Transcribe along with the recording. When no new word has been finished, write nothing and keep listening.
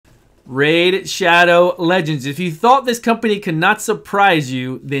Raid Shadow Legends. If you thought this company could not surprise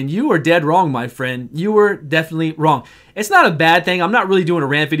you, then you are dead wrong, my friend. You were definitely wrong. It's not a bad thing. I'm not really doing a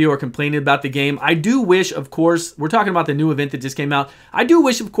rant video or complaining about the game. I do wish, of course, we're talking about the new event that just came out. I do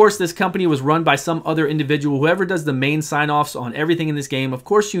wish, of course, this company was run by some other individual, whoever does the main sign-offs on everything in this game. Of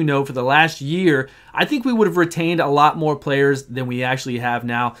course, you know, for the last year, I think we would have retained a lot more players than we actually have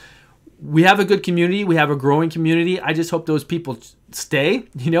now. We have a good community. We have a growing community. I just hope those people stay,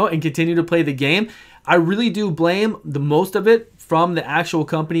 you know, and continue to play the game. I really do blame the most of it from the actual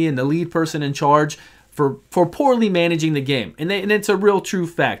company and the lead person in charge for poorly managing the game. And it's a real true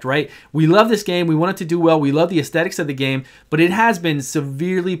fact, right? We love this game. We want it to do well. We love the aesthetics of the game, but it has been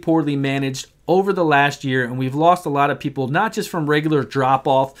severely poorly managed over the last year, and we've lost a lot of people, not just from regular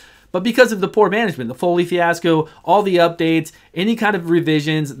drop-off, but because of the poor management, the Foley fiasco, all the updates, any kind of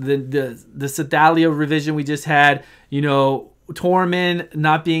revisions, the Sedalia revision we just had, you know, Torment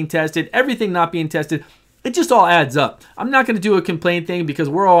not being tested, everything not being tested, it just all adds up. I'm not going to do a complaint thing because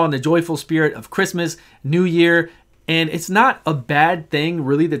we're all in the joyful spirit of Christmas, New Year, and it's not a bad thing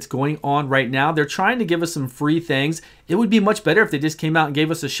really that's going on right now. They're trying to give us some free things. It would be much better if they just came out and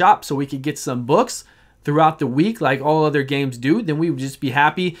gave us a shop so we could get some books throughout the week like all other games do. Then we would just be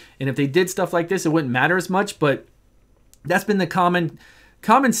happy. And if they did stuff like this, it wouldn't matter as much. But that's been the common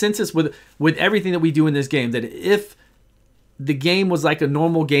consensus with everything that we do in this game, that if the game was like a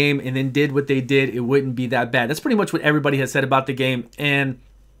normal game and then did what they did, it wouldn't be that bad. That's pretty much what everybody has said about the game. And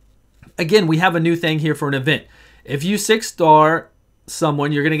again, we have a new thing here for an event. If you 6-star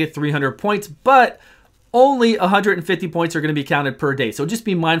someone, you're going to get 300 points, but only 150 points are going to be counted per day. So just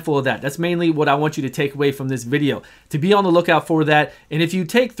be mindful of that. That's mainly what I want you to take away from this video, to be on the lookout for that. And if you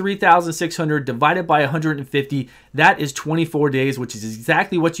take 3,600 divided by 150, that is 24 days, which is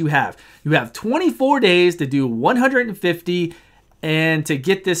exactly what you have. You have 24 days to do 150 and to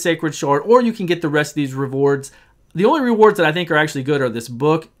get this sacred shard, or you can get the rest of these rewards. The only rewards that I think are actually good are this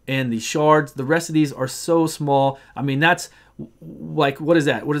book and the shards. The rest of these are so small. I mean, that's like, what is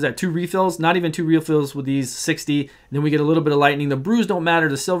that? What is that? 2 refills? Not even 2 refills with these 60. Then we get a little bit of lightning. The brews don't matter.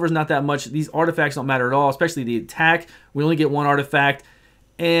 The silver's not that much. These artifacts don't matter at all, especially the attack. We only get 1 artifact.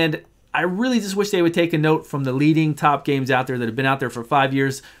 And I really just wish they would take a note from the leading top games out there that have been out there for 5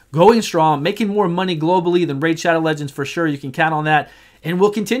 years, going strong, making more money globally than Raid Shadow Legends for sure. You can count on that. And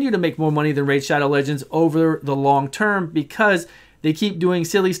we'll continue to make more money than Raid Shadow Legends over the long term because they keep doing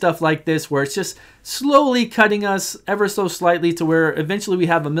silly stuff like this where it's just slowly cutting us ever so slightly to where eventually we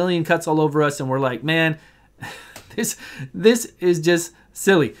have a million cuts all over us and we're like, man, this is just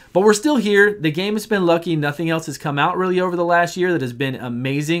silly. But we're still here. The game has been lucky. Nothing else has come out really over the last year that has been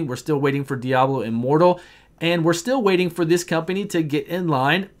amazing. We're still waiting for Diablo Immortal, and we're still waiting for this company to get in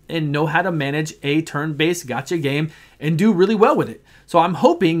line and know how to manage a turn-based gacha game and do really well with it. So I'm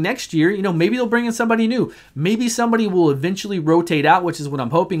hoping next year, you know, maybe they'll bring in somebody new. Maybe somebody will eventually rotate out, which is what I'm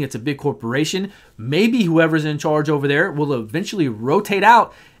hoping. It's a big corporation. Maybe whoever's in charge over there will eventually rotate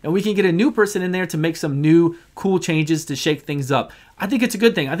out and we can get a new person in there to make some new cool changes to shake things up. I think it's a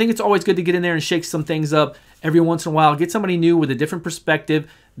good thing. I think it's always good to get in there and shake some things up every once in a while. Get somebody new with a different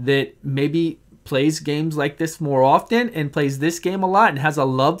perspective that maybe plays games like this more often and plays this game a lot and has a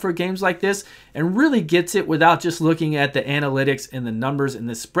love for games like this and really gets it without just looking at the analytics and the numbers and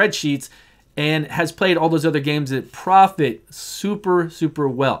the spreadsheets, and has played all those other games that profit super, super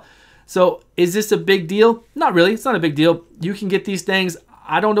well. So is this a big deal? Not really. It's not a big deal. You can get these things.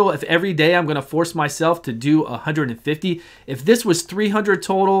 I don't know if every day I'm going to force myself to do 150. If this was 300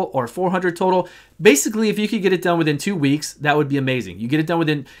 total or 400 total, basically if you could get it done within 2 weeks, that would be amazing. You get it done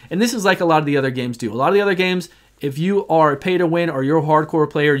within, and this is like a lot of the other games do. A lot of the other games, if you are pay to win or you're a hardcore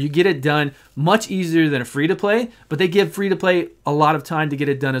player, you get it done much easier than a free to play, but they give free to play a lot of time to get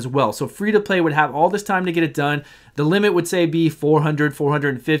it done as well. So free to play would have all this time to get it done. The limit would say be 400,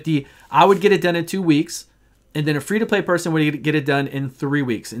 450. I would get it done in 2 weeks. And then a free-to-play person would get it done in 3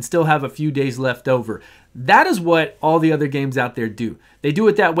 weeks and still have a few days left over. That is what all the other games out there do. They do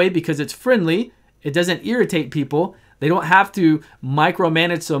it that way because it's friendly. It doesn't irritate people. They don't have to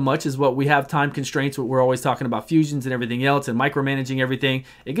micromanage so much as what we have time constraints. We're always talking about fusions and everything else and micromanaging everything.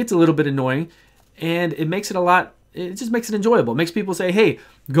 It gets a little bit annoying, and it makes it it just makes it enjoyable. It makes people say, hey,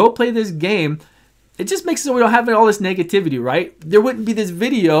 go play this game. It just makes it so we don't have all this negativity, right? There wouldn't be this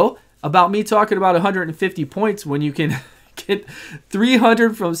video about me talking about 150 points when you can get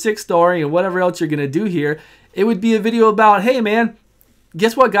 300 from 6-starring and whatever else you're going to do here. It would be a video about, hey man,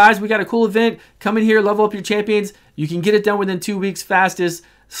 guess what guys, we got a cool event. Come in here, level up your champions. You can get it done within 2 weeks fastest.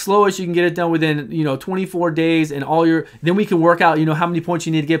 Slowest you can get it done within, 24 days, and then we can work out, how many points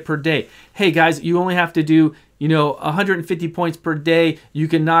you need to get per day. Hey guys, you only have to do, you know, 150 points per day. You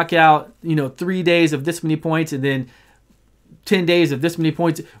can knock out, you know, 3 days of this many points and then 10 days of this many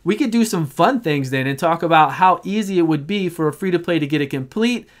points. We could do some fun things then and talk about how easy it would be for a free-to-play to get it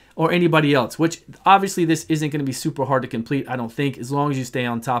complete, or anybody else, which obviously this isn't going to be super hard to complete, I don't think, as long as you stay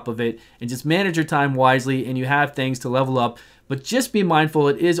on top of it and just manage your time wisely and you have things to level up. But just be mindful,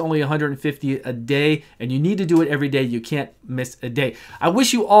 it is only 150 a day and you need to do it every day. You can't miss a day. I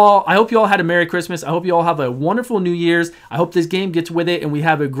hope you all had a Merry Christmas. I hope you all have a wonderful New Year's. I hope this game gets with it and we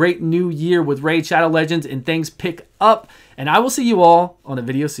have a great new year with Raid Shadow Legends and things pick up. And I will see you all on a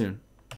video soon.